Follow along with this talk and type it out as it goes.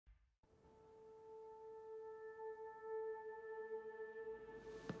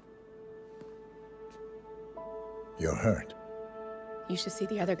You're hurt. You should see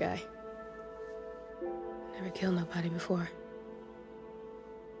the other guy. Never killed nobody before.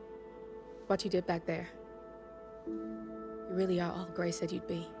 What you did back there. You really are all Gray said you'd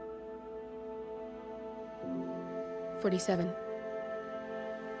be. 47.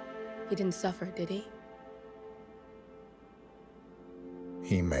 He didn't suffer, did he?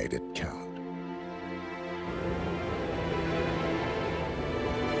 He made it count.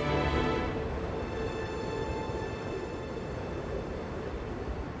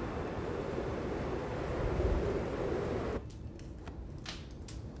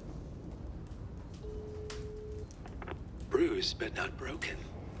 Bruised but not broken.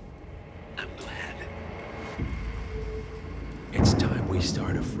 I'm glad. It's time we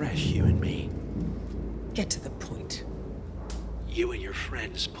start afresh, you and me. Get to the point. You and your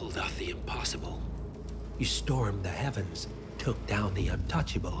friends pulled off the impossible. You stormed the heavens, took down the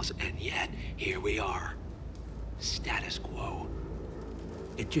untouchables, and yet, here we are. Status quo.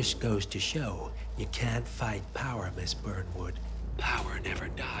 It just goes to show, you can't fight power, Miss Burnwood. Power never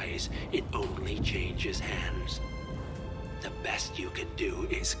dies, it only changes hands. The best you can do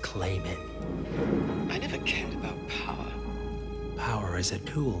is claim it. I never cared about power. Power is a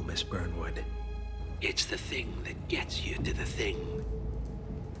tool, Miss Burnwood. It's the thing that gets you to the thing.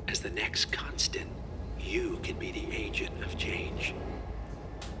 As the next constant, you can be the agent of change.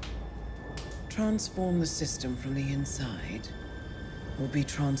 Transform the system from the inside, or be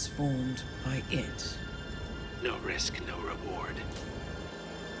transformed by it. No risk, no reward.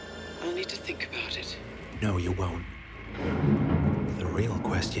 I'll need to think about it. No, you won't. The real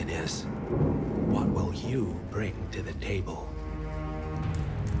question is, what will you bring to the table?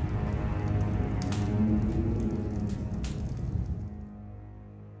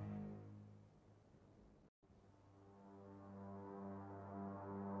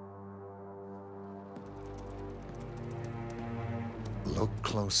 Look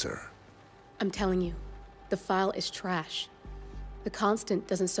closer. I'm telling you, the file is trash. The Constant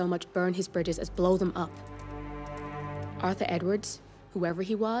doesn't so much burn his bridges as blow them up. Arthur Edwards, whoever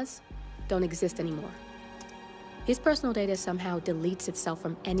he was, don't exist anymore. His personal data somehow deletes itself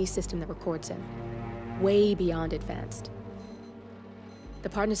from any system that records him, way beyond advanced. The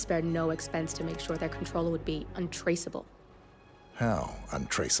partners spared no expense to make sure their controller would be untraceable. How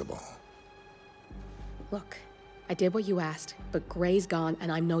untraceable? Look, I did what you asked, but Gray's gone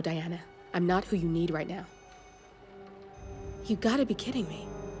and I'm no Diana. I'm not who you need right now. You gotta be kidding me.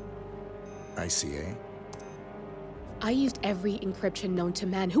 ICA? I used every encryption known to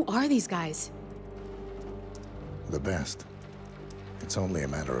man. Who are these guys? The best. It's only a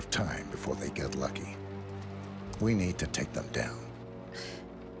matter of time before they get lucky. We need to take them down.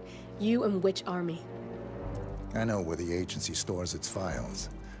 You and which army? I know where the agency stores its files,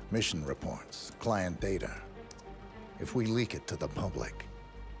 mission reports, client data. If we leak it to the public...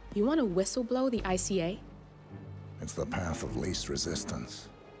 You want to whistleblow the ICA? It's the path of least resistance.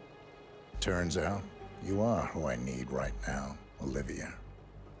 Turns out, you are who I need right now, Olivia.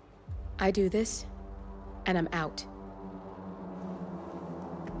 I do this, and I'm out.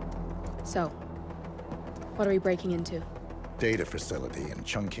 So, what are we breaking into? Data facility in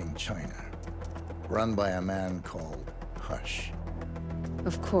Chongqing, China. Run by a man called Hush.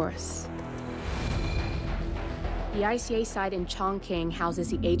 Of course. The ICA site in Chongqing houses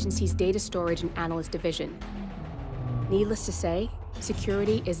the agency's data storage and analyst division. Needless to say,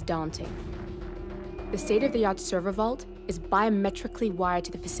 security is daunting. The state-of-the-art server vault is biometrically wired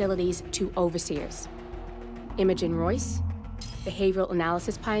to the facility's two overseers. Imogen Royce, behavioral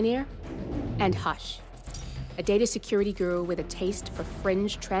analysis pioneer, and Hush, a data security guru with a taste for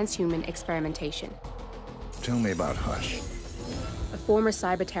fringe transhuman experimentation. Tell me about Hush. A former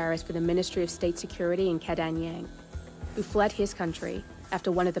cyber terrorist for the Ministry of State Security in Kedanyang, who fled his country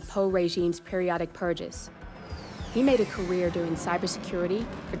after one of the Po regime's periodic purges. He made a career doing cybersecurity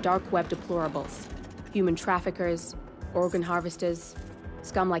for dark web deplorables, human traffickers, organ harvesters,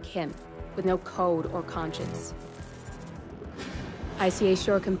 scum like him, with no code or conscience. ICA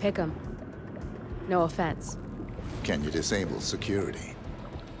sure can pick 'em. No offense. Can you disable security?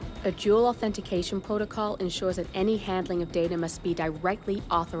 A dual authentication protocol ensures that any handling of data must be directly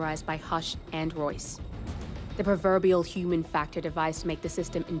authorized by Hush and Royce. The proverbial human factor device to make the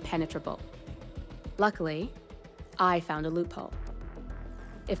system impenetrable. Luckily, I found a loophole.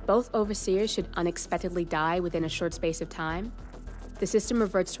 If both overseers should unexpectedly die within a short space of time, the system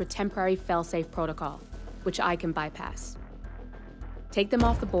reverts to a temporary fail-safe protocol, which I can bypass. Take them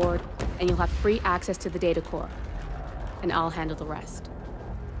off the board, and you'll have free access to the data core, and I'll handle the rest.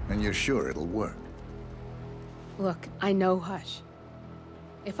 And you're sure it'll work? Look, I know Hush.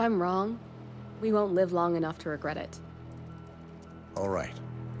 If I'm wrong, We won't live long enough to regret it. All right.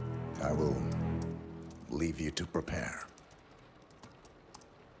 I will leave you to prepare.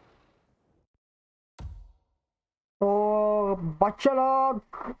 तो बच्चा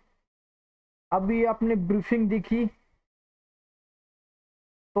लोग अभी आपने briefing देखी,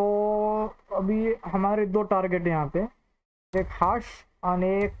 तो अभी हमारे दो टारगेट हैं यहाँ पे, एक हाश और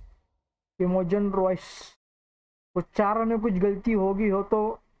एक इमोजन रॉयस। तो चारों में कुछ गलती होगी हो तो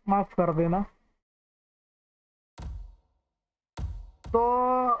माफ कर देना।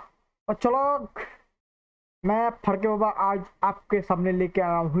 तो चलो मैं फड़के बाबा आज आपके सामने लेके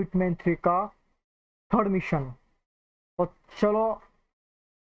आया हूँ हिटमैन 3 का थर्ड मिशन। तो चलो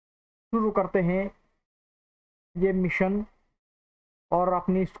शुरू करते हैं ये मिशन, और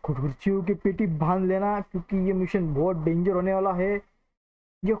अपनी खुर्चियों की पेटी बांध लेना क्योंकि ये मिशन बहुत डेंजर होने वाला है।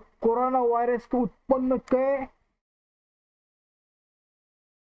 ये कोरोना वायरस को उत्पन्न के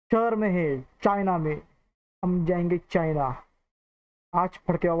शहर में है, चाइना में। हम जाएंगे चाइना। आज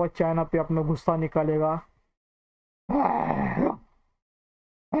फड़के बाबा चाइना पे अपना गुस्सा निकालेगा।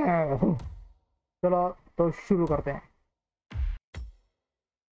 चलो तो शुरू करते हैं।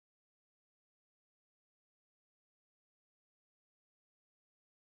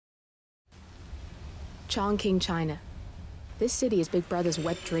 Chongqing, China. This city is Big Brother's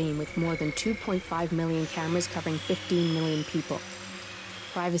wet dream with more than 2.5 million cameras covering 15 million people.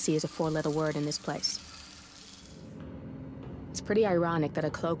 Privacy is a four-letter word in this place. It's pretty ironic that a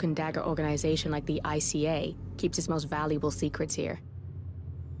cloak and dagger organization like the ICA keeps its most valuable secrets here.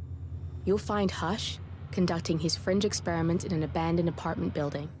 You'll find Hush conducting his fringe experiments in an abandoned apartment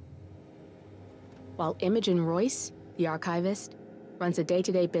building, while Imogen Royce, the archivist, runs the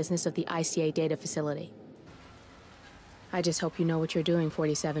day-to-day business of the ICA data facility. I just hope you know what you're doing,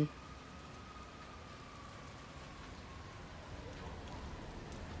 47.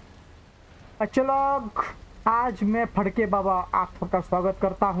 अच्छा लोग, आज मैं फड़के बाबा आपका स्वागत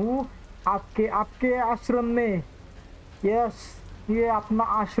करता हूँ आपके आश्रम में। यस, ये अपना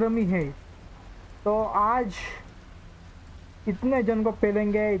आश्रम ही है। तो आज इतने जन को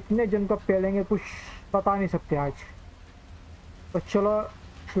पेलेंगे कुछ बता नहीं सकते आज। तो चलो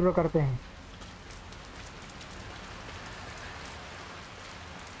शुरू करते हैं।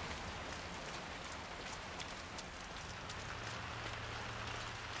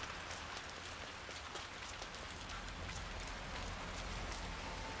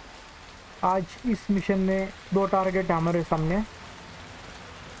 आज इस मिशन में दो टारगेट है हमारे सामने।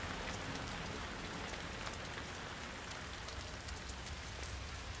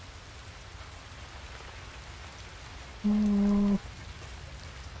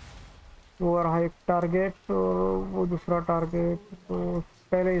 वो रहा एक टारगेट और वो दूसरा टारगेट। तो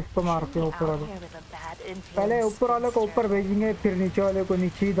पहले इसको मारते हैं ऊपर वाले। पहले ऊपर वाले को ऊपर भेजेंगे, फिर नीचे वाले को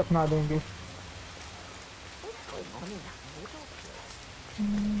नीचे ही दफना देंगे।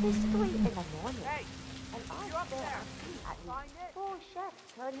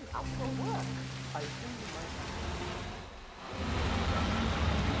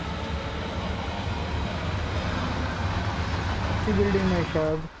 बिल्डिंग में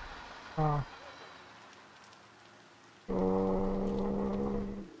शायद, हाँ। तो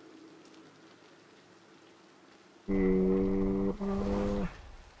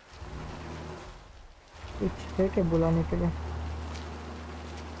कुछ है क्या बुलाने के लिए?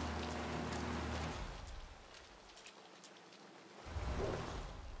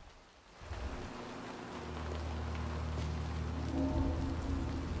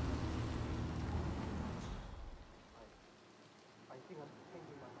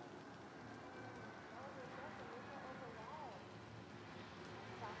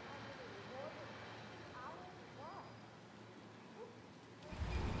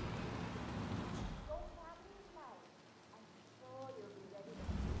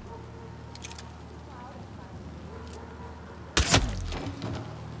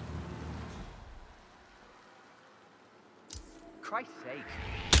 Christ's sake.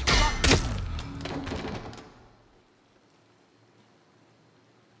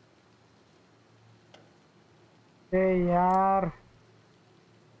 यार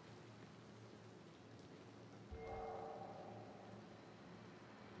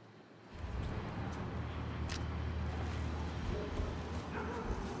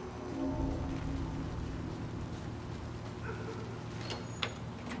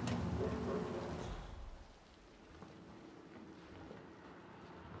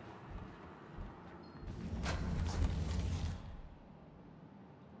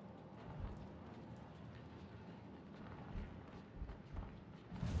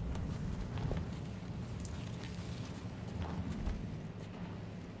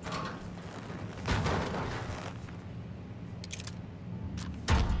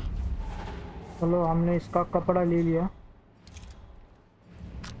चलो हमने इसका कपड़ा ले लिया,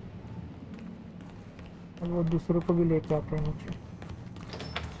 और वो दूसरे को भी लेके आते हैं नीचे।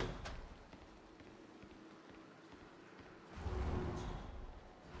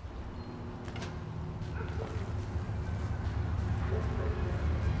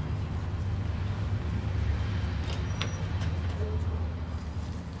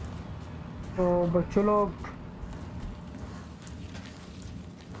 तो बच्चों लोग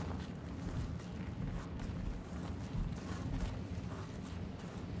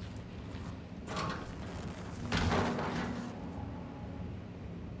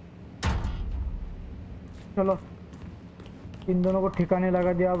चलो इन दोनों को ठिकाने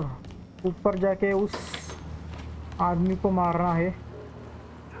लगा दिया। अब ऊपर जाके उस आदमी को मारना है।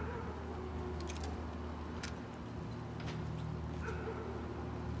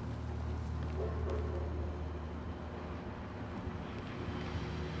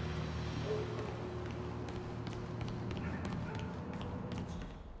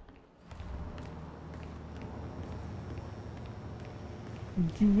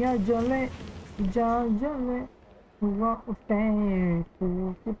 जिया जले जा जले हुआ उठे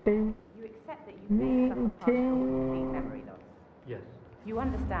उठे You accept that you may suffer partial memory loss. Yes. You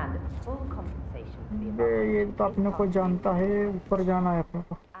understand that full compensation for the ये above ये तो अपने को जानता है, ऊपर जाना है अपने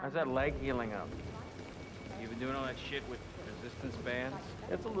को। How's that leg healing up? You been doing all that shit with resistance bands?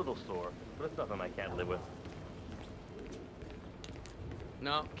 It's a little sore, but it's nothing I can't live with.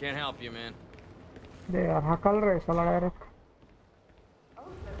 No, can't help you, man. दे यार हकल रहे साला डायरेक्ट।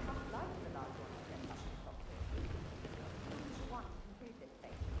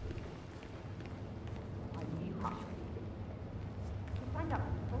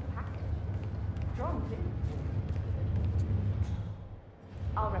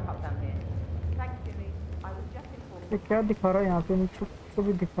 ये क्या दिखा रहा है यहाँ पे? नीचे को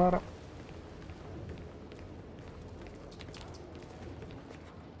भी दिखा रहा।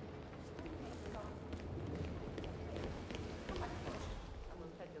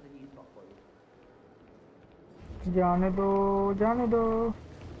 जाने दो जाने दो।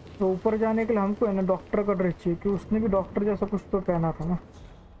 तो ऊपर जाने के लिए हमको है ना डॉक्टर का ड्रेस चाहिए, कि उसने भी डॉक्टर जैसा कुछ तो पहना था ना।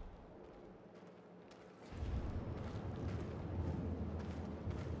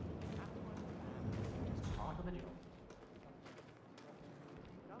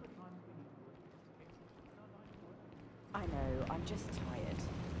 I know, I'm just tired.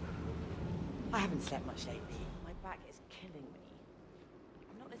 I haven't slept much lately. My back is killing me.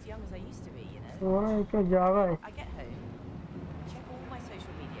 I'm not as young as I used to be, you know. क्या जागा है? I get home, check all my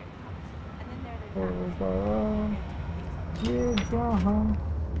social media accounts, and then there are those ये जहाँ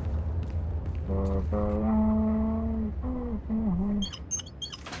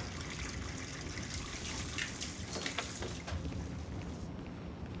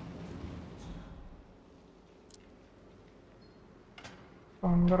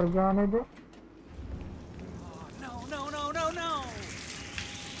अंदर जाने दे। No.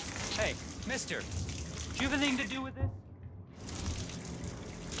 Hey, mister. Do you have anything to do with this?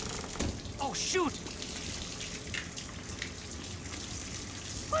 Oh, shoot!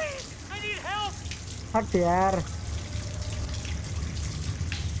 Please, I need help! हट यार।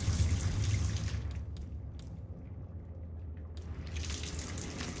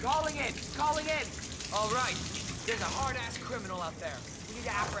 Calling in! All right, there's a hard-ass criminal out there. We need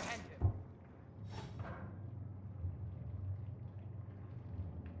to apprehend him.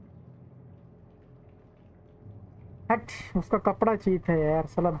 हट, उसका कपड़ा चाहिए था यार,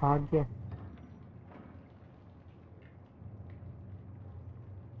 साला भाग गया।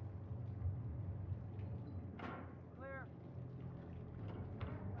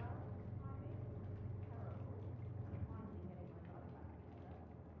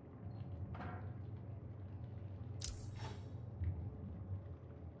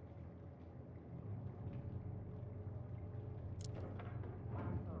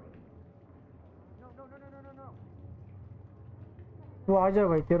 वो आ जा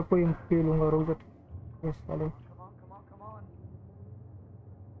भाई, तेरे को ही पी लूंगा, रुक जा। ये साले Come on.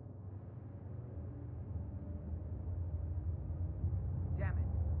 Damn it.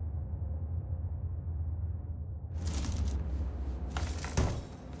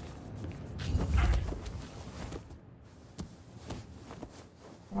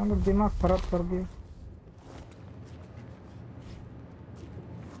 हाँ, दिमाग खराब कर दिया।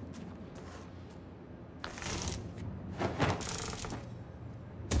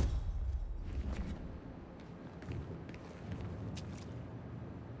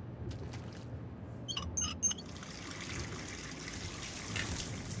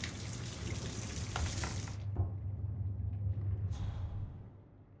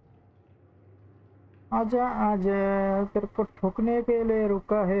 आजा आजा, तेरे को ठोकने के लिए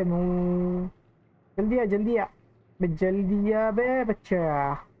रुका है मुंह। जल्दी आ जल्दी आ बे, जल्दी आ बे बच्चा,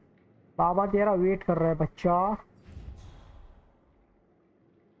 बाबा तेरा वेट कर रहा है बच्चा।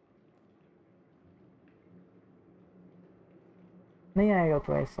 नहीं आएगा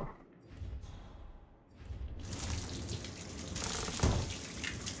तो ऐसा।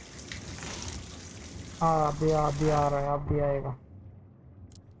 हाँ अभी आ रहा है, अब भी आएगा।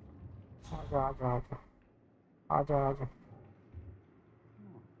 आजा आजा आजा आजा आजा।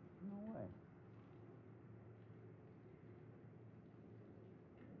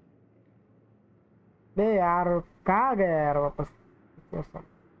 बे यार कहाँ गया यार वापस कैसा?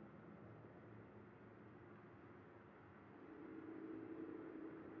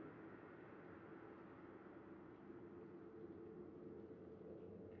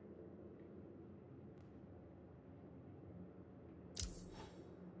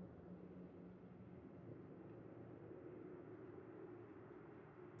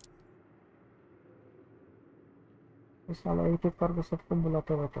 साला एक एक करके सबको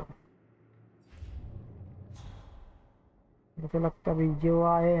बुलाते रहता है। मुझे लगता है अभी जो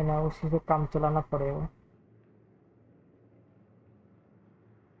आए ना उसी से काम चलाना पड़ेगा।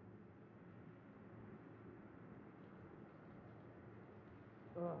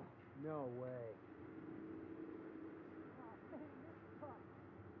 No way.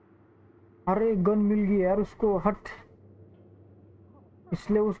 अरे गन मिल गई यार उसको, हट,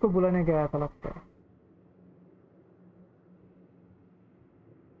 इसलिए उसको बुलाने गया था लगता है।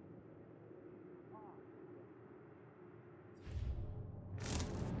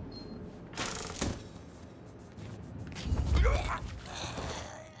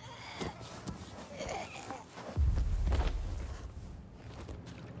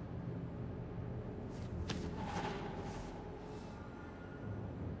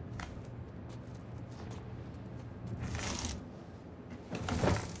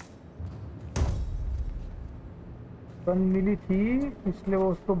 गन मिली थी इसलिए वो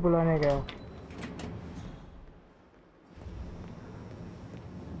उसको बुलाने गया।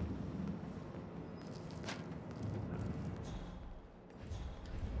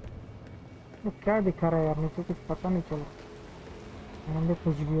 तो क्या दिखा रहा है यार, मुझे कुछ पता नहीं चला। मैंने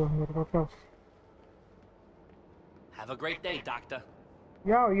कुछ भी हो मेरे को क्या। Have a great day, doctor.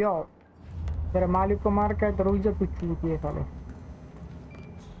 यो तेरे मालिक को मार के तो रुक जा, कुछ चूती है साले।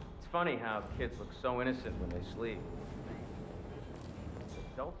 It's funny how kids look so innocent when they sleep.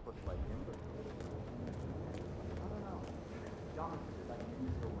 Adults look like him, but I don't know. John is like an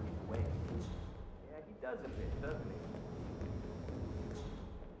info when he's awake. Yeah, he does a bit, doesn't he?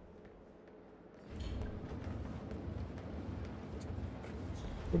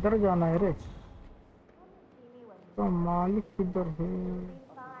 किधर जाना है रे? तो मालिक किधर है?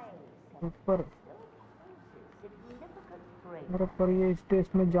 ऊपर। मेरे पर ये स्टेज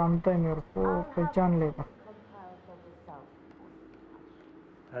में जानता है, मेरे को पहचान लेगा।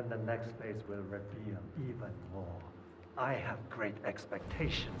 And the next phase will reveal even more. I have great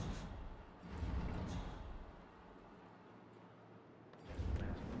expectations.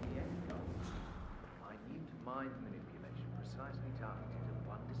 Minute mind manipulation precisely targeted at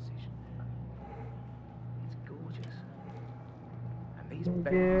one decision. It's gorgeous. And these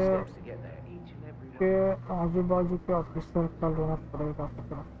baby steps to get there, each and every one. के आजू बाजू के officer का लेना पड़ेगा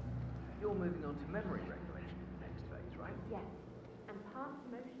पकड़ा। You're moving on to memory recollection in the next phase, right? Yes. And past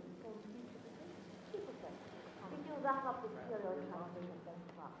motions form future positions. Super quick. Did you wrap up the serial transmission thing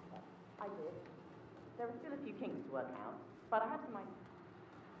faster? I did. There are still a few kinks to work out, but I had to mind.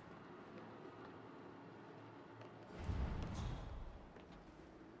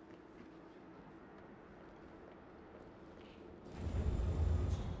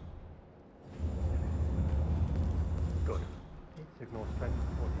 Good. Signal strength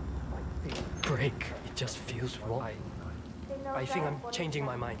reporting. Break. It just feels wrong. I think I'm changing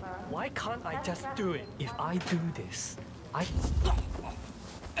my mind. Why can't I just do it? If I do this, I...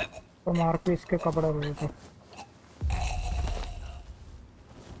 तो मार पे इसके कपड़े मिले थे।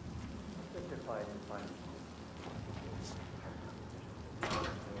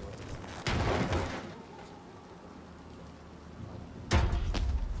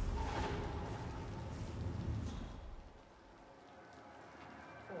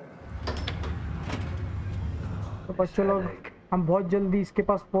 तो बच्चों लोग हम बहुत जल्दी इसके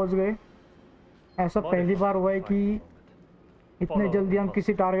पास पहुंच गए। ऐसा पहली बार हुआ है कि इतने जल्दी हम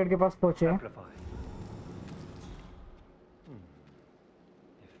किसी टारगेट के पास पहुंचे हैं।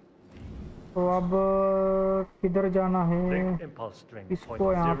 तो अब किधर जाना है?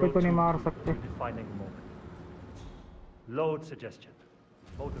 इसको यहाँ पे तो नहीं मार सकते। Load suggestion.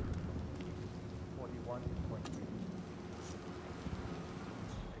 Motor. 41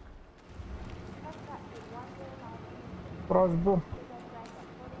 क्रॉसबो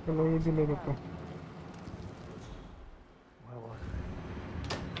चलो ये भी ले लेते हैं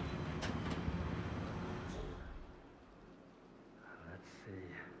Let's see.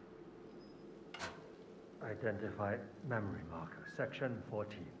 Identify memory marker, section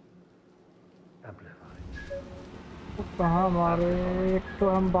 14. Amplified. तो कहाँ मारे एक तो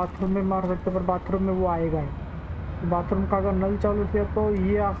हम बाथरूम में मार सकते पर बाथरूम में वो आएगा ही बाथरूम का अगर नल चालू किया तो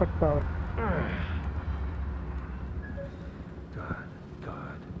ये आ सकता है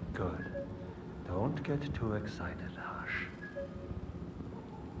Good. Don't get too excited, Hush.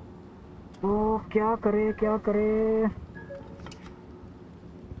 तो क्या करे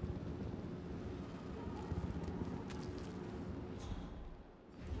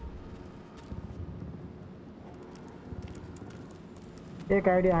एक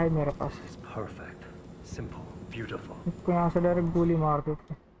आइडिया है मेरे पास Perfect. Simple. Beautiful. इसको यहाँ से डायरेक्ट गोली मार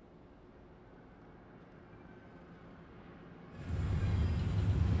देते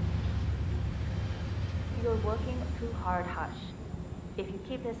You're working too hard, Hush. If you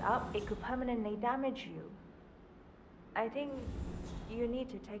keep this up, it could permanently damage you. I think you need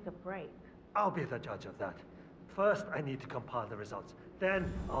to take a break. I'll be the judge of that. First, I need to compile the results.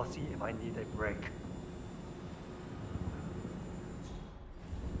 Then, I'll see if I need a break.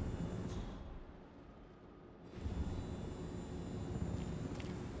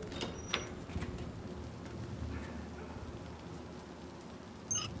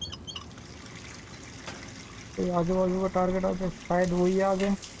 आजू बाजू का target आ जाए शायद वही आ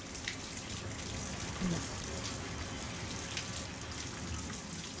जाए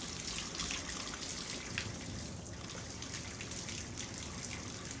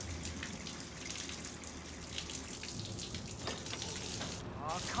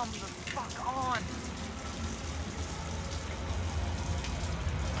Oh, come the fuck on!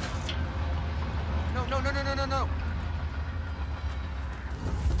 No.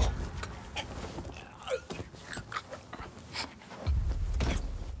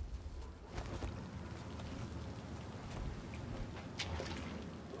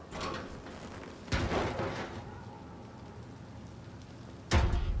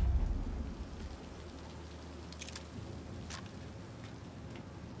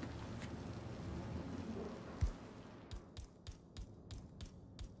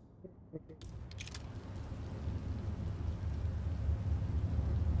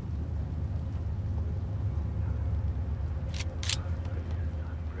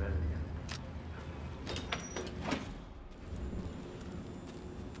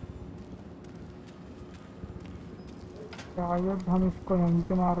 शायद हम इसको यहीं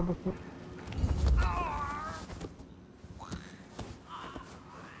पे मार देते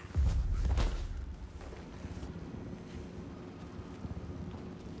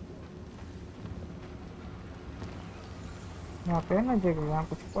यहाँ पे ना जगह यहाँ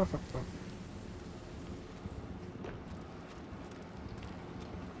कुछ कर सकते हैं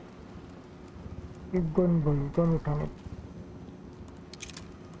गन उठाने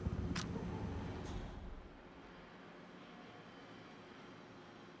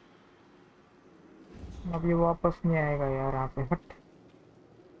अब ये वापस नहीं आएगा यार यहाँ पे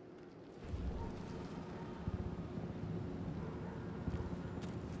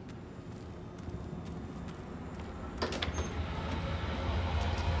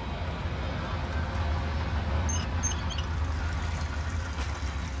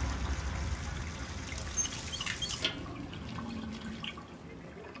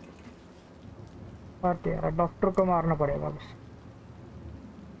हट यार डॉक्टर को मारना पड़ेगा बस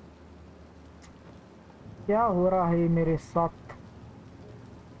क्या हो रहा है मेरे साथ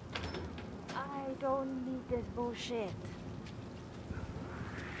I don't need this bullshit.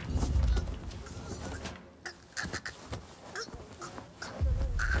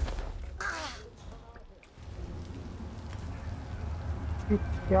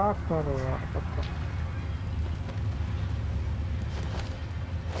 क्या कर रहे हो यार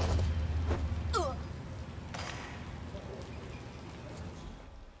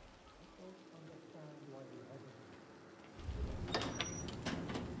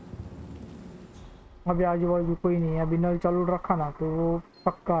अभी आजू बाजू कोई नहीं है अभी नल चालू रखा ना तो वो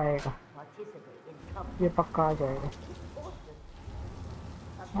पक्का आएगा ये पक्का आ जाएगा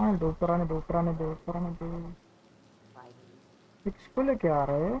हाँ दो इसको लेके आ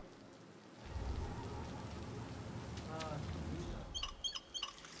रहे हैं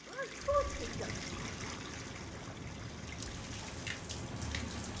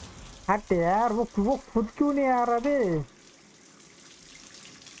हट यार वो खुद क्यों नहीं आ रहा बे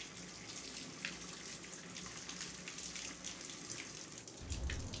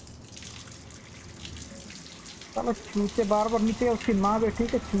चलो चूचे बार बार नीचे उसकी माँ बैठी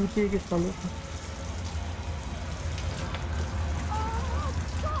है चूचे के साले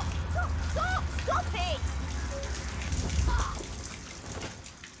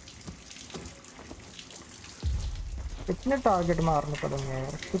कितने टारगेट मारने पड़ेंगे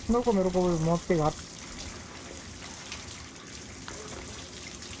यार कितनों को मेरे को मौत के घाट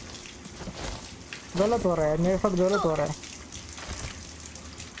गलत हो रहा है मेरे साथ गलत हो रहा है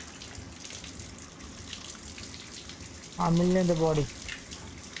हाँ मिलने दे बॉडी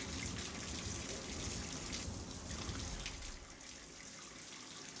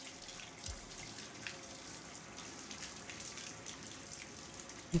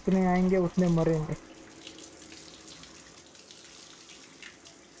जितने आएंगे उतने मरेंगे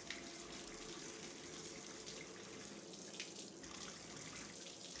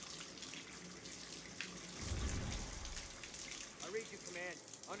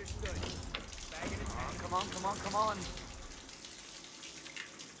Come on.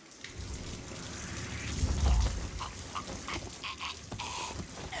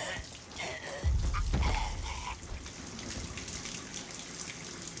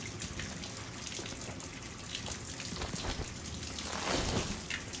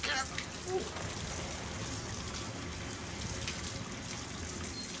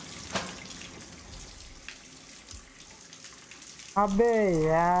 अबे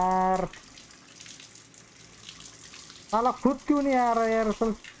यार साला खुद क्यों नहीं आ रहा यार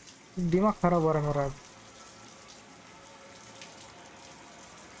असल दिमाग खराब हो रहा है मेरा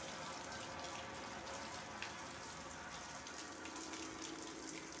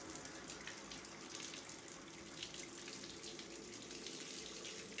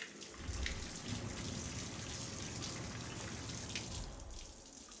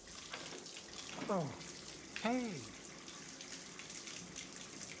Oh, hey.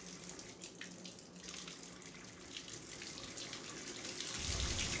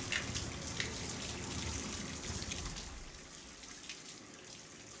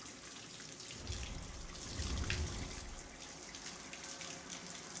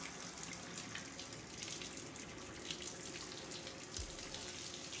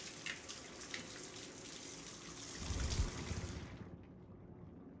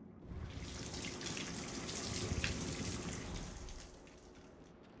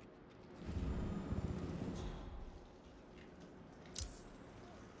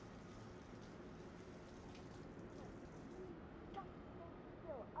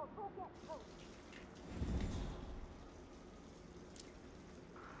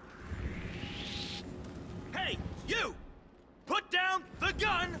 Hey, you! Put down the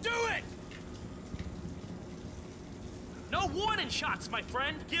gun! Do it! No warning shots, my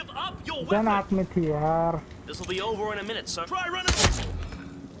friend. Give up your gun weapon. हाथ में थी यार This will be over in a minute, son. Try running.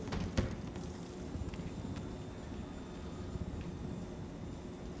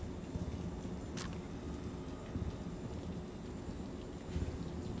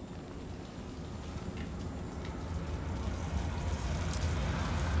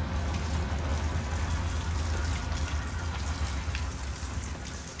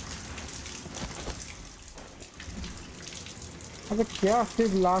 अबे क्या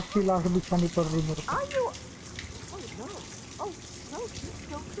सिर्फ लाश की लाश बिछानी पड़ रही मेरे को Are you? Oh no! Oh no! You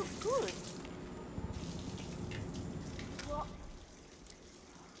don't look good. What?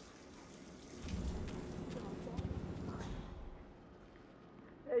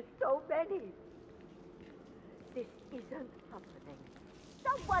 There's so many. This isn't happening.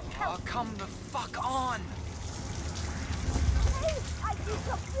 Someone help! Oh, come the fuck on! Hey, I need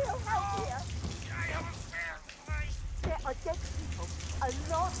some real help here. There are dead people. A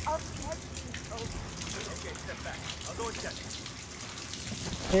lot of dead people. Okay, step back. I'll go and check.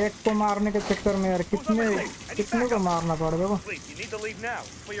 एक को मारने के चक्कर में यार कितने को मारना पड़ेगा Please, you need to leave now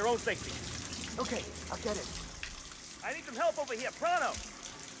for your own safety. Okay, I'll get it. I need some help over here, pronto.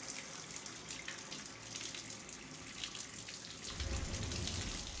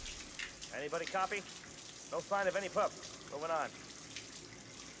 Anybody copy? No sign of any pup. Moving on.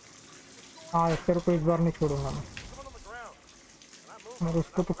 हाँ तेरे को इस बार नहीं छोड़ूंगा मैं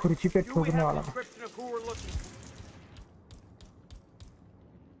उसको तो खुर्ची पे ठोकने वाला था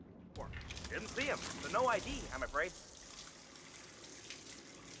Didn't see him, so no ID, I'm afraid.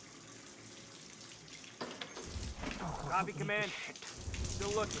 Copy, command.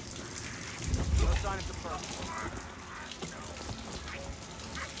 Still looking. No sign of the person.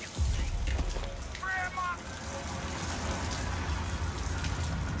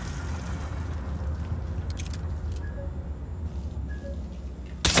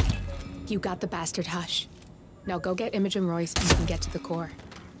 You got the bastard, Hush. Now go get Imogen Royce and we can get to the core.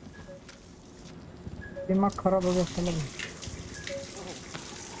 दिमाग खराब हो गया साला।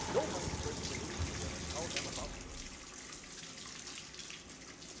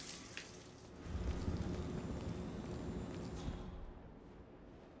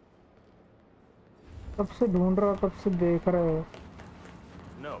 तब से ढूंढ रहा, तब से देख रहा है।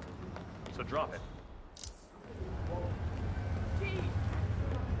 No, so drop it.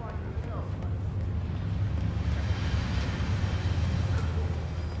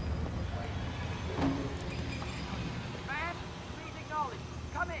 Man, please acknowledge.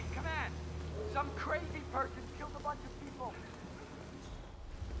 Come in, command. Some crazy person killed a bunch of people.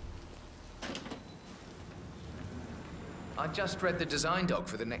 I just read the design doc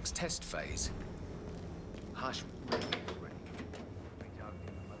for the next test phase. Hush.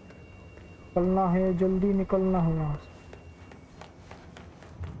 निकलना है, जल्दी निकलना है यहाँ से।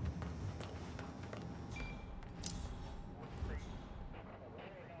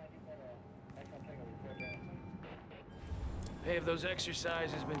 Hey, have those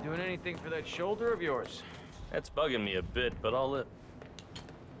exercises been doing anything for that shoulder of yours? That's bugging me a bit, but I'll let...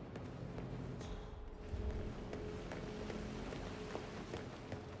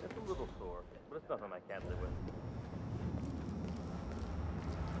 It's a little sore, but it's nothing I can't live with.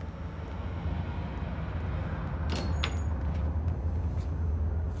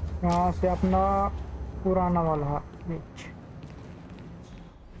 यहाँ से अपना पुराना वाला बीच।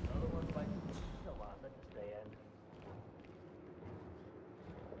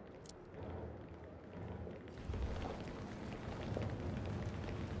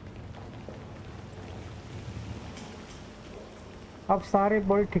 अब सारे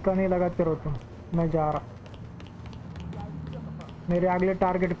ball ठिकाने लगाते रहो तुम। मैं जा रहा मेरे अगले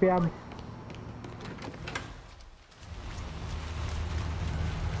टारगेट पे। अब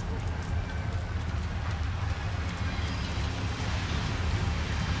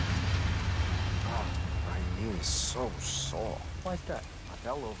So sore. Why is that? I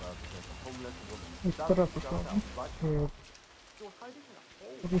fell over because a homeless woman इस तरह से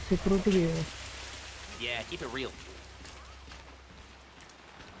तो सिक्योरिटी भी है। Yeah, keep it real.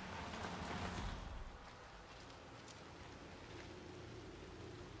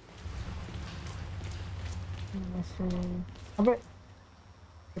 अबे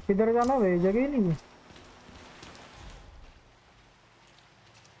किधर जाना है? जगह ही नहीं है।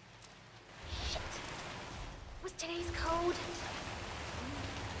 Today's code.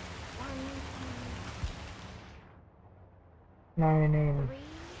 No.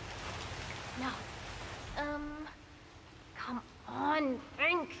 No. Come on,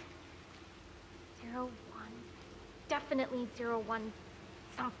 think. 01. Definitely 01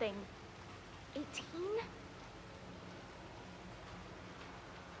 something. 18?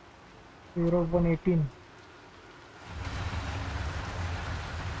 0118.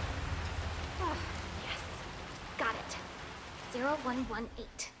 Yes. Got it.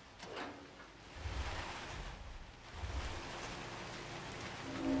 0118.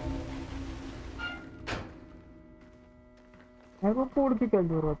 मेरे को कोड की क्या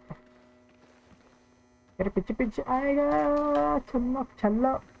जरूरत है? मेरे पीछे पीछे आएगा छल्ला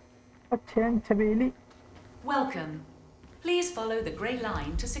छल्ला अच्छे छबीली। Welcome. Please follow the grey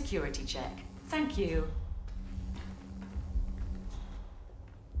line to security check. Thank you.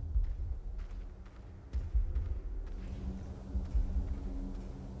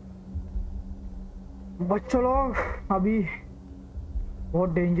 बच्चों लोग अभी बहुत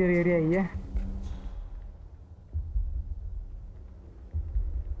डेंजर एरिया ही है।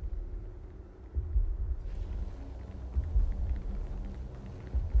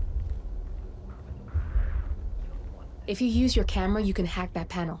 If you use your camera, you can hack that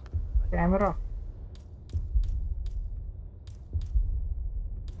panel. Camera?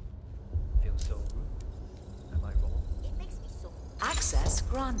 Feels so rude. Am I wrong? It makes me so. Access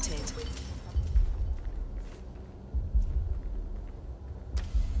granted.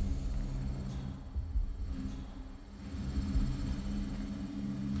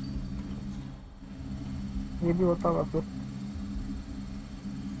 ये भी होता होगा फिर।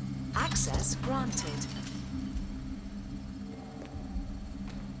 Access granted.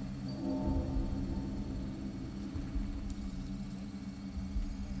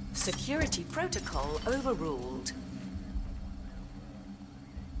 Security protocol overruled.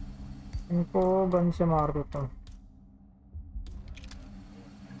 इनको गन से मार देता हूँ।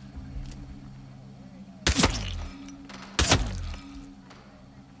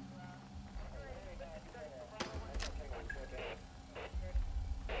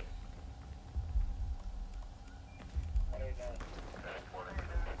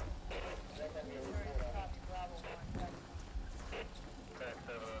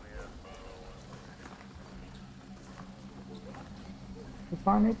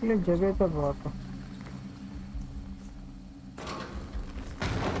 छुपाने के लिए जगह तो बहुत है।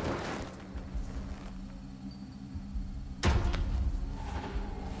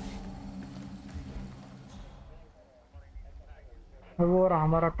 वो रहा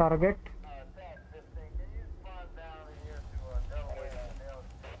हमारा टारगेट।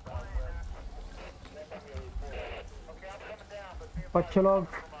 बच्चे लोग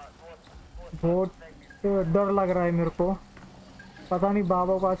बहुत डर लग रहा है मेरे को, पता नहीं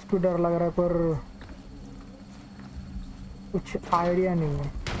बाबा को आज क्यों डर लग रहा है, पर कुछ आइडिया नहीं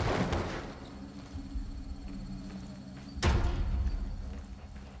है।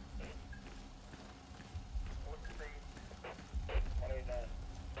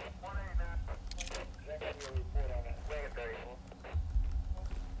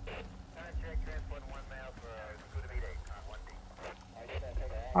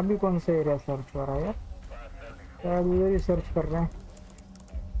 अभी कौन सा एरिया सर्च हो रहा है यार? शायद उधर ही सर्च कर रहे हैं।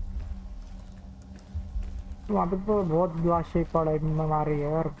 वहाँ पे तो बहुत लाशें पड़े मारी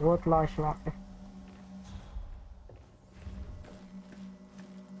है यार, बहुत लाश है वहाँ पे।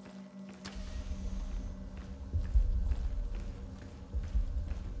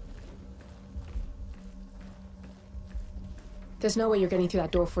 There's no way you're getting through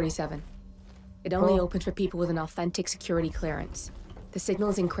that door 47. It only opens for people with an authentic security clearance. The signal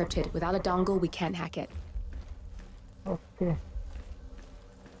is encrypted. Without a dongle, we can't hack it. Okay.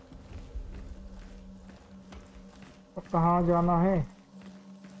 अब कहाँ जाना है?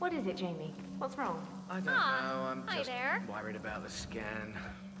 What is it, Jamie? What's wrong? I don't know. I'm hi just there. worried about the scan.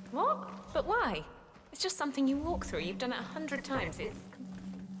 What? But why? It's just something you walk through. You've done it 100 times.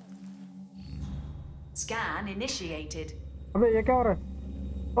 Scan initiated. अबे ये क्या हो रहा है?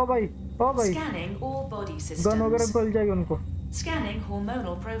 ओ भाई, ओ भाई। Scanning all body systems. Gun वगैरह खुल जाएगी उनको। Scanning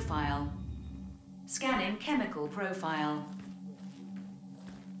hormonal profile. Scanning chemical profile.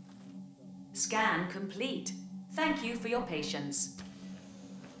 Scan complete. Thank you for your patience.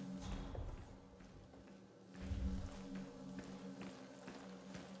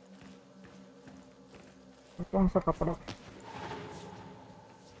 कौन सा कपड़ा?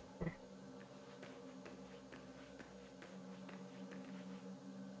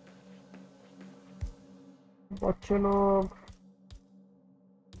 बच्चे लोग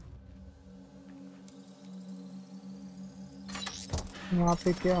यहाँ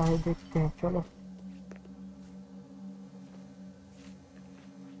पे क्या है देखते हैं, चलो।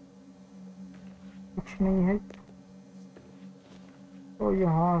 कुछ नहीं है तो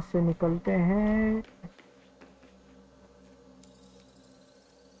यहाँ से निकलते हैं।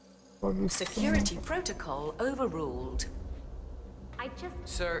 Security protocol overruled. I just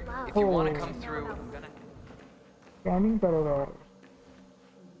Sir, if you want to come through, I'm gonna... scanning करेगा यार।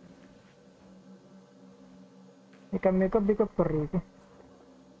 एक मेकअप बिकअप कर रही है।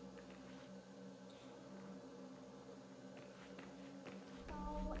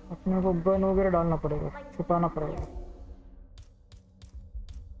 अपने को गन वगैरह डालना पड़ेगा, छुपाना पड़ेगा।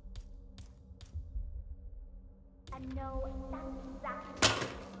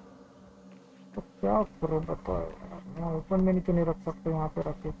 तो क्या करो बताओ, मैं ओपन में नहीं तो नहीं रख सकते, यहाँ पे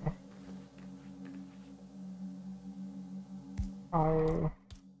रख देते हैं। आए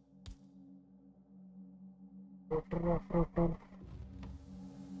फ्रोटर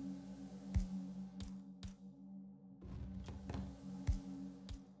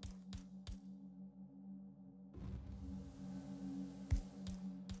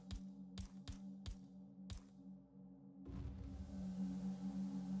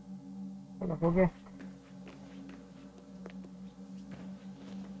हो गया।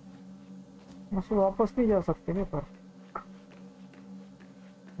 मुझसे वापस नहीं जा सकते क्या? पर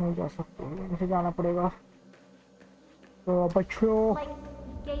नहीं जा सकते, मुझे जाना पड़ेगा। तो बच्चों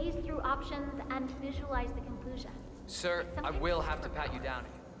gaze through options and visualize the conclusion. Sir, I will have to pat you down.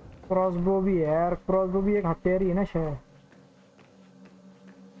 Crossbow भी है यार, क्रॉसबो भी एक हथियार ही है ना शायद।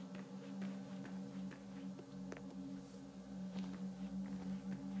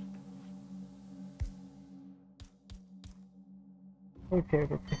 ओके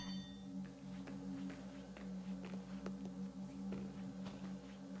ओके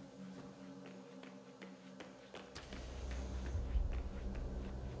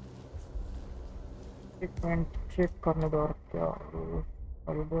एक मिनट चेक करने दो और क्या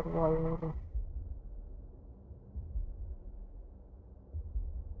फाइबर वायर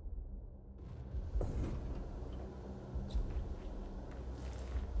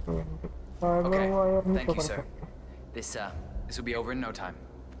फाइबर वायर नहीं पकड़ सकते। This will be over in no time.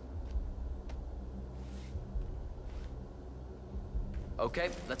 Okay,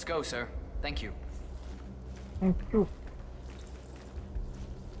 let's go, sir. Thank you. Thank you.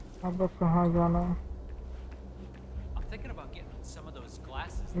 अब कहाँ जाना है? I'm thinking about getting some of those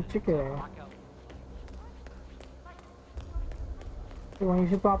glasses. नीचे क्या है? तो वहीं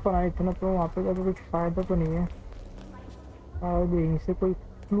से तो आप आए इतना तो वहाँ पे जाके कुछ फायदा तो नहीं है। शायद यहीं से कोई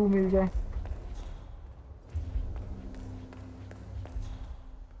क्लू मिल जाए।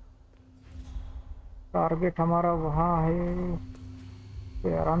 टारगेट हमारा वहाँ है। तो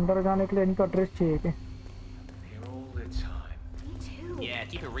यार अंदर जाने के लिए इनका एड्रेस चाहिए क्या? Yeah,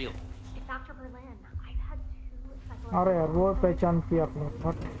 keep it real. अरे यार वो पहचान किया आपने।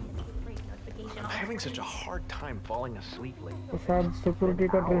 I'm having such a hard time falling asleep lately. तो शायद सिक्योरिटी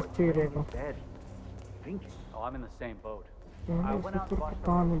का एड्रेस चाहिए रहेगा। Oh, I'm in the same boat. Security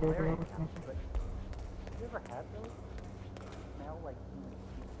कहाँ मिलेगा यार उसमें?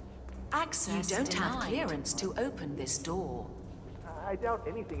 Access you don't have clearance to open this door. I doubt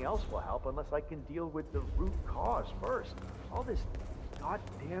anything else will help unless I can deal with the root cause first. All this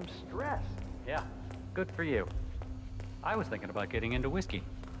goddamn stress. Yeah, good for you. I was thinking about getting into whiskey.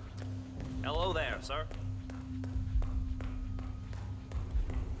 Hello there, sir.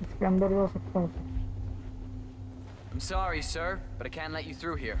 इसके अंदर जा सकता हूँ। I'm sorry, sir, but I can't let you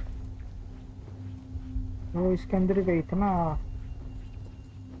through here. वो इसके अंदर ही गई थी ना।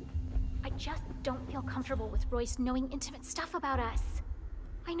 I just don't feel comfortable with Royce knowing intimate stuff about us.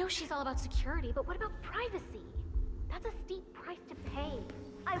 I know she's all about security, but what about privacy? That's a steep price to pay.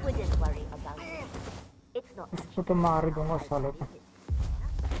 I wouldn't worry about it. It's not. इसको तो मार ही दूंगा साले को।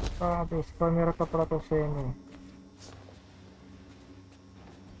 अब इसका मेरा कपड़ा तो सेम है।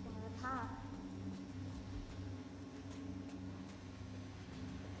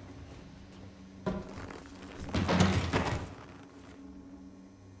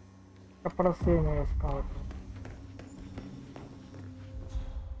 कपड़ा सेम है इसका।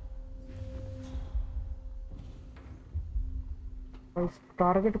 इस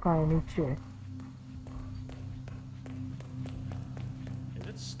टारगेट कहाँ है? नीचे है। Is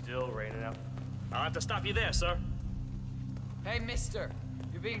it still raining out? I'll have to stop you there, sir. Hey, mister,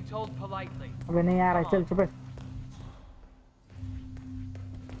 you're being told politely. अबे नहीं आ रहा, चल चुप।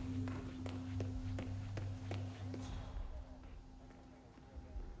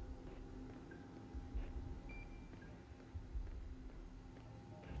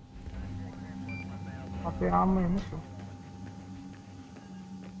 अबे आम में नहीं तो।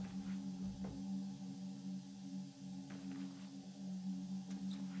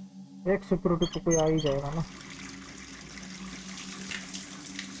 एक सिक्योरिटी तो कोई आ ही जाएगा ना।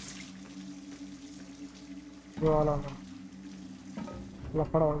 जो वाला में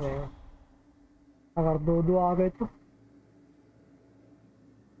लफड़ा हो जाएगा। अगर दो आ गए तो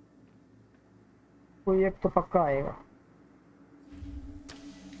कोई एक तो पक्का आएगा।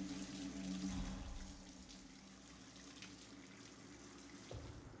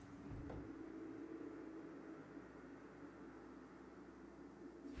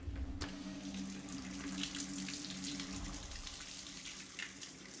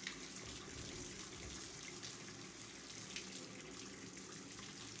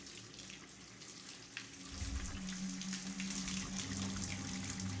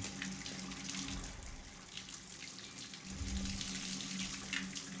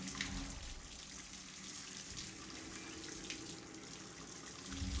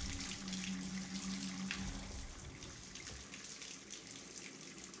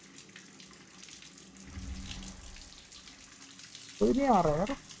 कोई नहीं आ रहा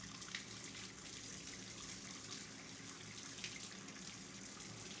यार।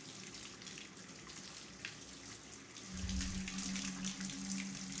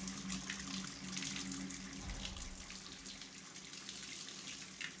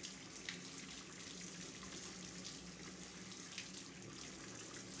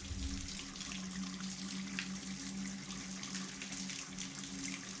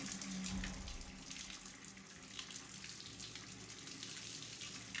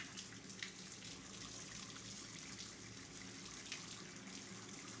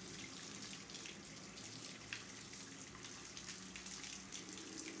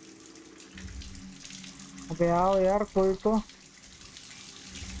 अबे आओ यार कोई तो।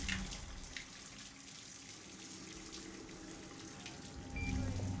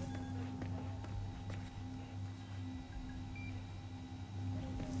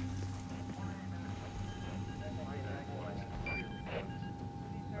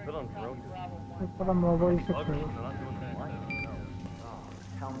 थोड़ा मोबाइल से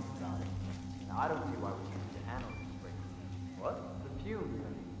Tell me about it. Now, I don't see why we need to handle this break. What? The fumes, I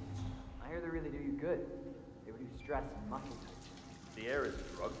mean. I hear they really do you good. They reduce stress and muscle tension. The air is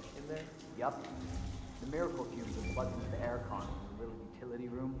drugged in there? Yup. The miracle fumes are plugged into the aircon and little utility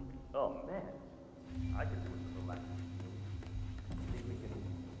room? Oh, man. I could do it with the left. Think we can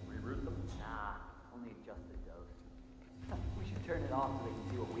reroute them? Nah, only adjust the dose. We should turn it off so they can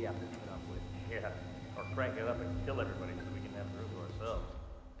see what we have to put up with. Yeah, or crank it up and kill everybody so we can have the room to ourselves.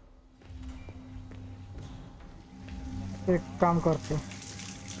 एक काम करते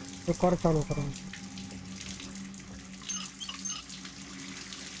एक और चालू करेंगे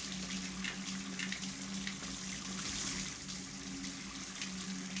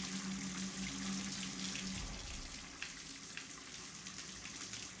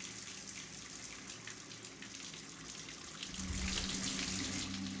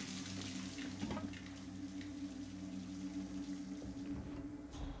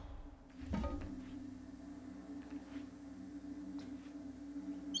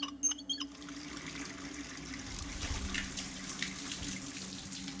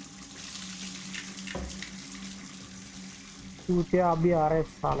क्या अभी आ रहा है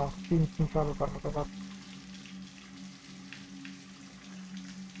साला 3 चालू करने के बाद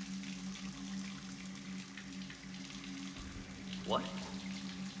What?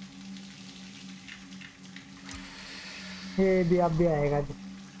 ये भी अभी आएगा जी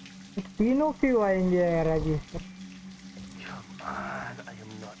तीनों क्यों आएंगे यार जी Come on, I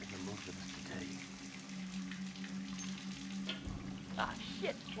am not in the mood for this today. Ah,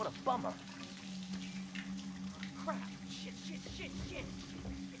 shit, what a bummer. Crap! Shit!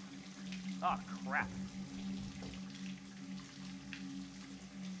 Ah, crap.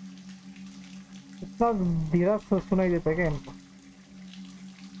 इतना धीरा सुनाई देता है क्या इनको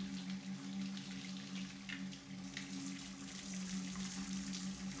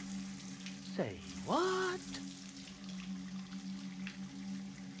Say what?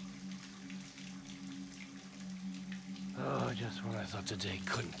 Oh, just when I thought today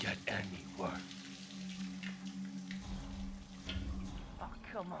couldn't get any worse. Oh,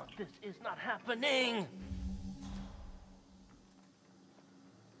 come on, this is not happening!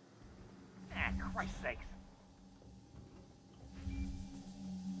 Ah, Christ's sakes.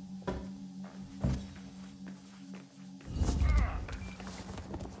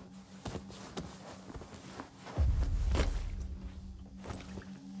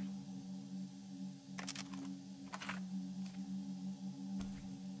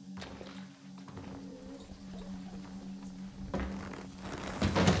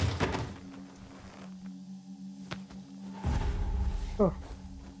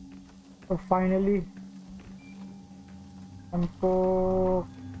 तो finally हमको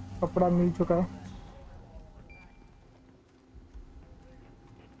कपड़ा मिल चुका है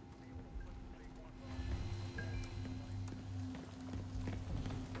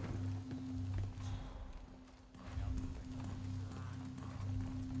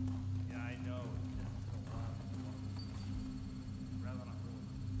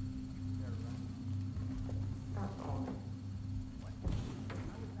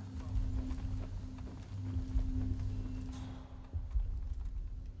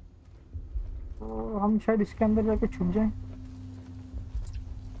हम शायद इसके अंदर जाके छुप जाएं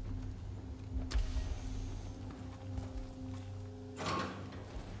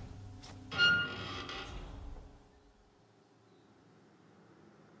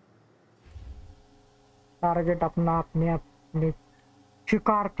टारगेट अपना अपने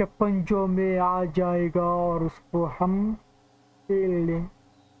शिकार के पंजों में आ जाएगा और उसको हम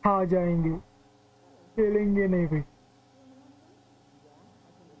खा जाएंगे खेलेंगे नहीं भाई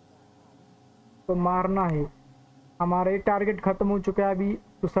तो मारना है हमारे टारगेट खत्म हो चुका है अभी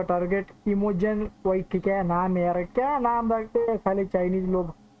दूसरा टारगेट इमोजन वही क्या नाम है यार क्या नाम रखते हैं खाली चाइनीज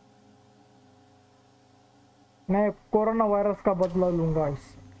लोग मैं कोरोना वायरस का बदला लूंगा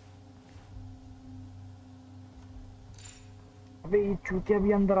इस अबे ये चूतिया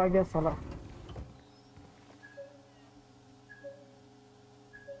भी अंदर आ गया साला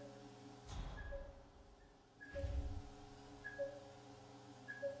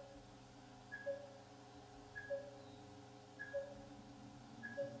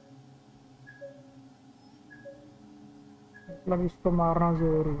मतलब इसको मारना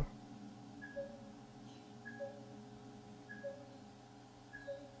जरूरी है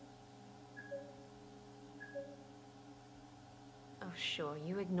Oh sure,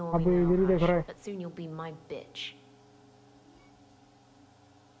 you ignore me now, Hush, but soon you'll be my bitch.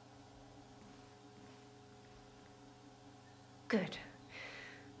 Good.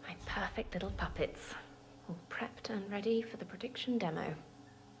 My perfect little puppets. All prepped and ready for the prediction demo.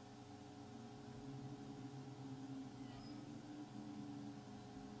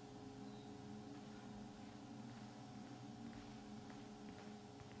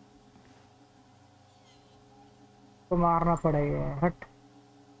 तो मारना पड़ेगा हट।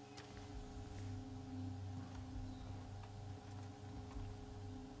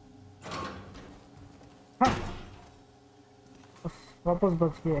 हाँ। वापस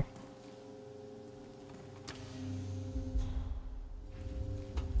बच गए।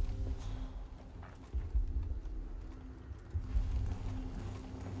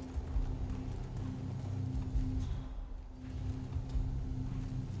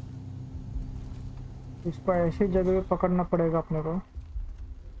 इसको ऐसी जगह पे पकड़ना पड़ेगा अपने को।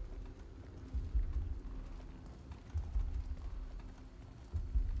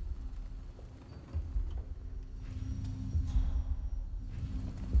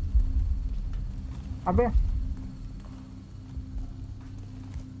 अबे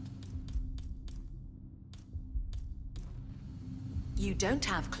You don't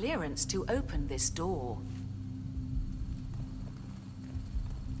have clearance to open this door.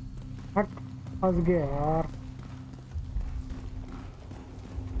 हट, फंस गया यार।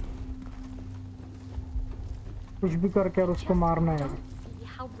 कुछ भी करके और उसको मारना है। See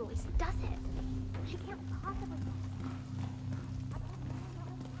how Royce does it. She can't possibly.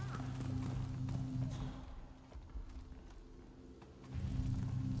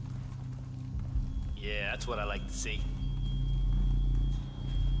 Yeah, that's what I like to see.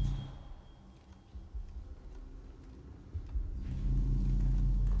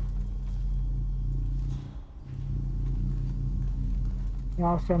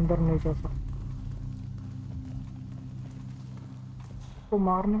 यहाँ से अंदर नहीं जा सकता। तो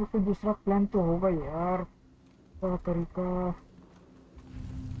मारने का कोई दूसरा प्लान तो होगा यार, क्या तरीका।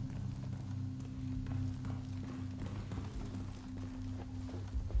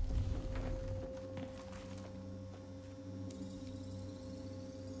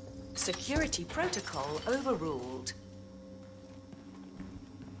 Security protocol overruled.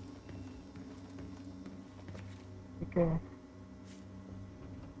 ठीक है।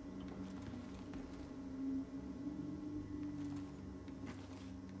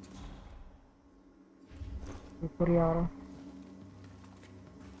 ऊपर ही आ रहा।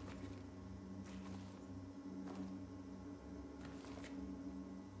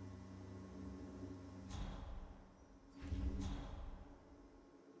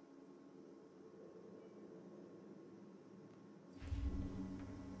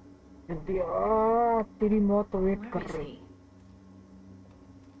 तेरी मौत वेट कर रही।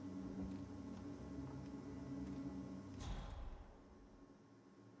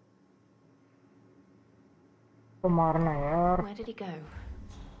 तो मारना यार। Where did he go?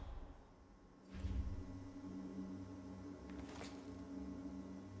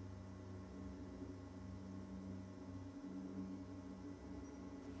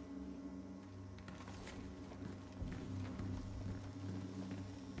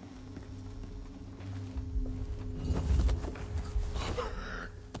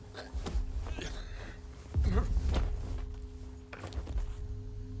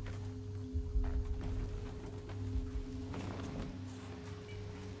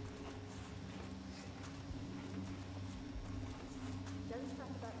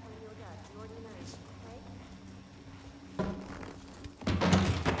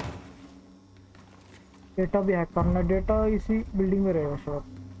 Data भी हैक करना। डेटा इसी बिल्डिंग में रहेगा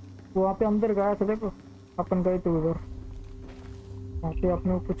शायद। वहाँ पे अंदर गया था, देखो अपन गए थे उधर। वहाँ पे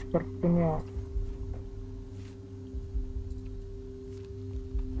अपने को कुछ करते नहीं आया।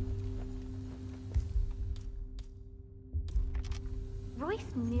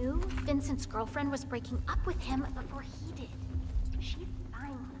 Royce knew Vincent's girlfriend was breaking up with him before he did. She's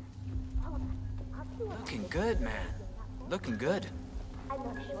fine. All of us. Looking good, man. Looking good. I'm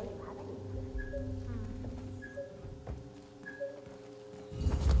not sure you have any.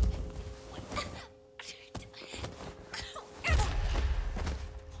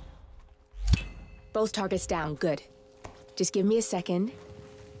 Both targets down, good. Just give me a second,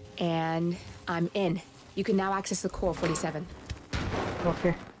 and I'm in. You can now access the core 47.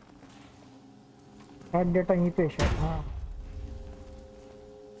 Okay. Head data यहीं पे है। हाँ।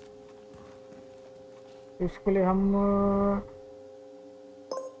 इसके लिए हम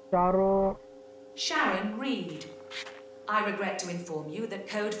चारों। Sharon Reed. I regret to inform you that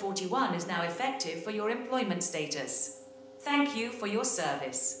Code 41 is now effective for your employment status. Thank you for your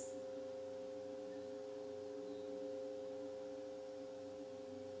service.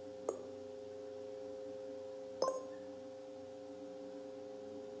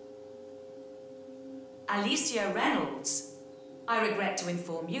 Alicia Reynolds. I regret to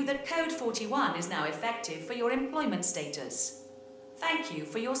inform you that Code 41 is now effective for your employment status. Thank you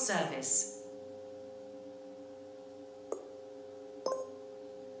for your service.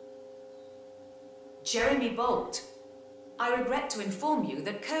 Jeremy Bolt. I regret to inform you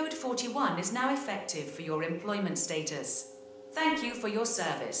that Code 41 is now effective for your employment status. Thank you for your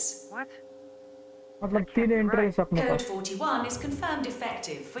service. What? मतलब 3 entrance अपने Code pass 41 is confirmed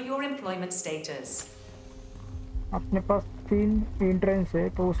effective for your employment status. अपने पास 3 entrance है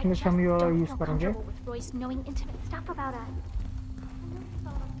तो उसमें से हम ये वाला यूज करेंगे with Royce knowing intimate stuff about us.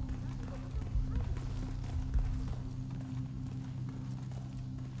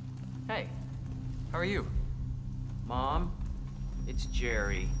 Hey, how are you? Mom, it's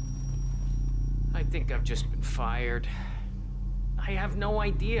Jerry. I think I've just been fired. I have no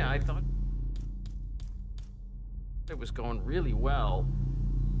idea. I thought it was going really well.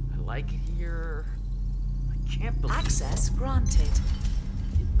 I like it here. I can't believe... Access granted.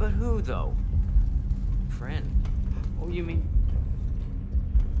 But who, though? Friend? Oh, you mean...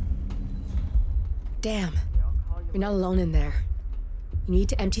 Damn. You're not alone in there. You need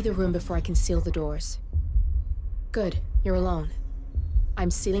to empty the room before I can seal the doors. Good. You're alone.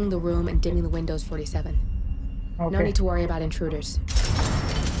 I'm sealing the room and dimming the windows, 47. Okay. No need to worry about intruders.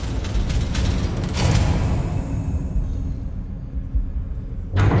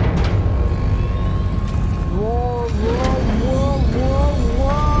 Whoa, whoa, whoa, whoa,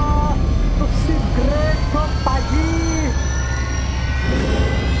 whoa! To segredo, Paggy!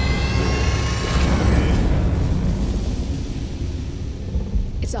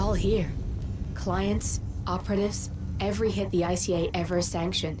 It's all here. Clients, operatives, every hit the ICA ever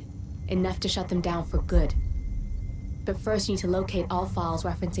sanctioned. Enough to shut them down for good. But first you need to locate all files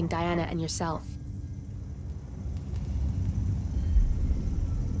referencing Diana and yourself.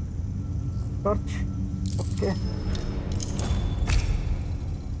 Search. Okay.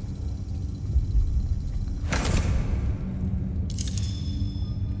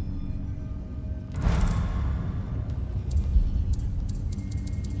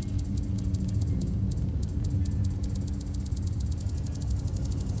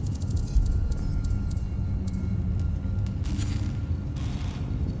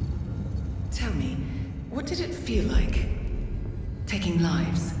 Tell me, what did it feel like? Taking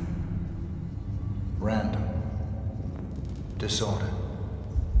lives? Random. Disorder.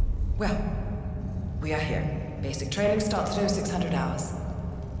 Well, we are here. Basic training starts at 0600 hours.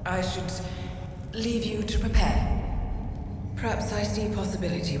 I should leave you to prepare. Perhaps I see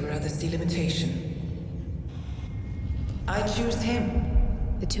possibility where others see limitation. I choose him.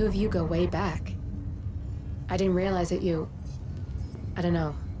 The two of you go way back. I didn't realize that you... I don't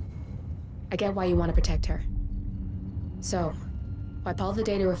know. I get why you want to protect her. So, wipe all the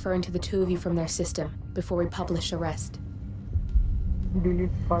data referring to the two of you from their system before we publish the rest.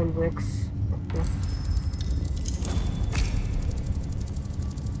 Delete file X. Okay.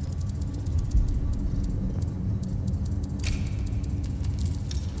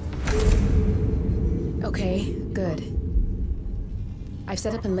 Okay, good. I've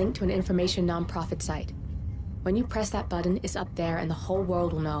set up a link to an information non-profit site. When you press that button, it's up there and the whole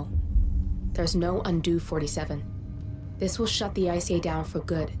world will know. There's no undo 47. This will shut the ICA down for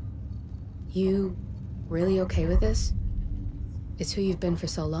good. You really okay with this? It's who you've been for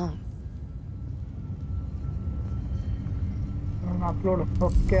so long. Upload.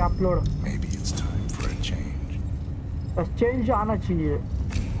 Okay, upload. Maybe it's time for a change. Change आना चाहिए.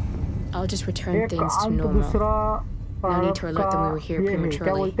 I'll just return things to normal. No need to alert them we were here prematurely.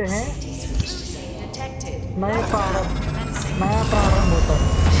 क्या बोलते हैं? Detected. नया प्रारंभ होता है.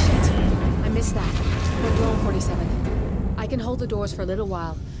 Shit, I missed that. We're blown 47. I can hold the doors for a little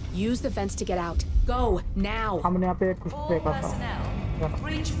while. Use the vents to get out. Go, now! हमने यहाँ पे कुछ देखा था.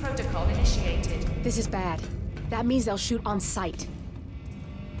 Breach protocol initiated. This is bad. That means they'll shoot on sight.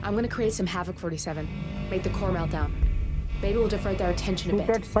 I'm gonna create some havoc, 47. Make the core meltdown. Maybe we'll divert their attention a bit.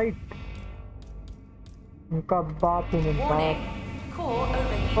 Shoot at sight. उनका बाप उन्हें Warning. Core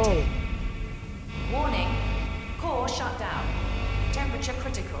overheating. Warning. Core shut down. Temperature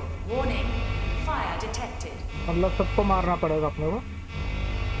critical. Warning. Fire detected. मतलब सबको मारना पड़ेगा अपने को.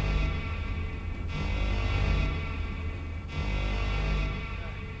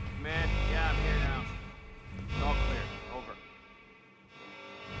 Man, yeah, I'm here now. It's all clear. Over.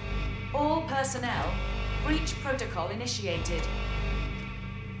 All personnel. Breach protocol initiated.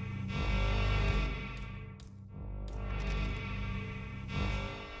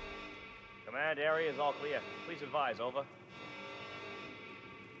 Command area is all clear. Please advise, over.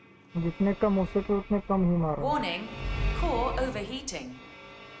 जितने कम हो सके उतने कम ही मारो. Warning. Core overheating.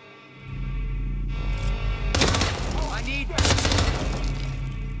 I need...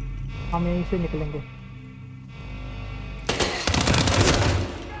 हम यहीं से निकलेंगे.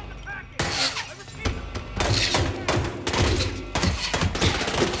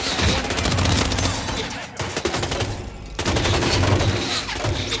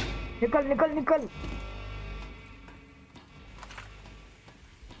 निकल निकल निकल।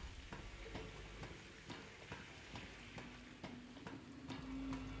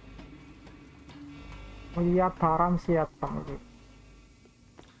 मुझे याद था, आराम से याद था मुझे।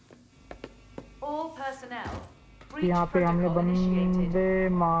 यहाँ पे हमने बंदे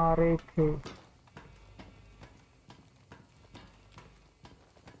मारे थे।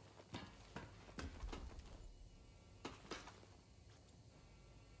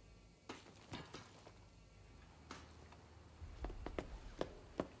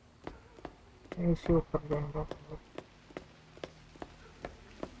 इसे ऊपर जाएंगे।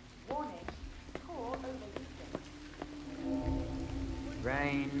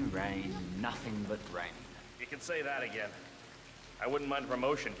 Rain, rain, nothing but rain. You can say that again. I wouldn't mind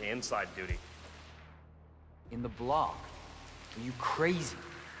promotion to inside duty. In the block? Are you crazy?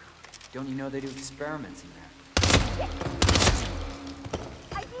 Don't you know they do experiments in there?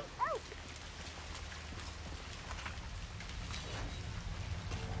 I need help!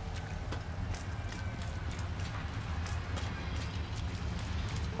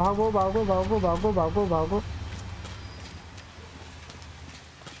 भागो भागो भागो भागो भागो भागो।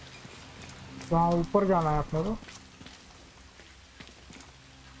 वहाँ ऊपर जाना है अपने को।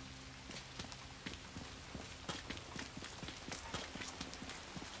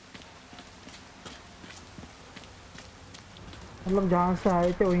 मतलब जहाँ से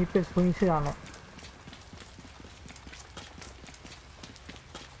आए थे वहीं से जाना है।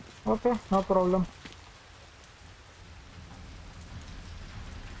 Okay, no problem.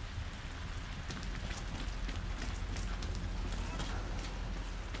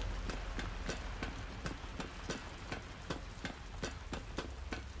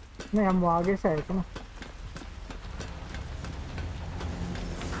 नहीं, हम वो आगे से आए थे ना।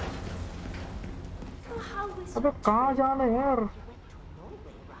 अबे कहाँ जाना है यार?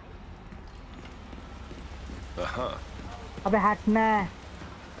 अबे हटना है,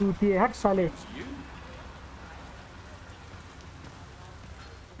 टूटी हट साले।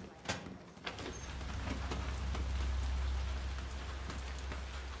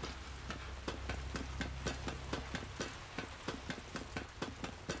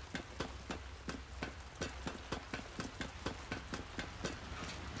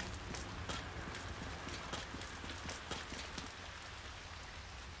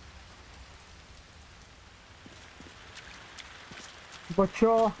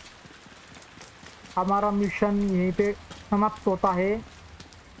 बच्चों, हमारा मिशन यहीं पे समाप्त होता है।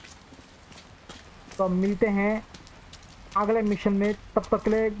 तो मिलते हैं अगले मिशन में। तब तक के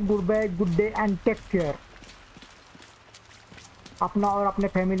लिए good bye, good day and take care. अपना और अपने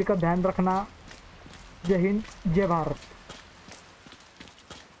फैमिली का ध्यान रखना। जय हिंद, जय भारत।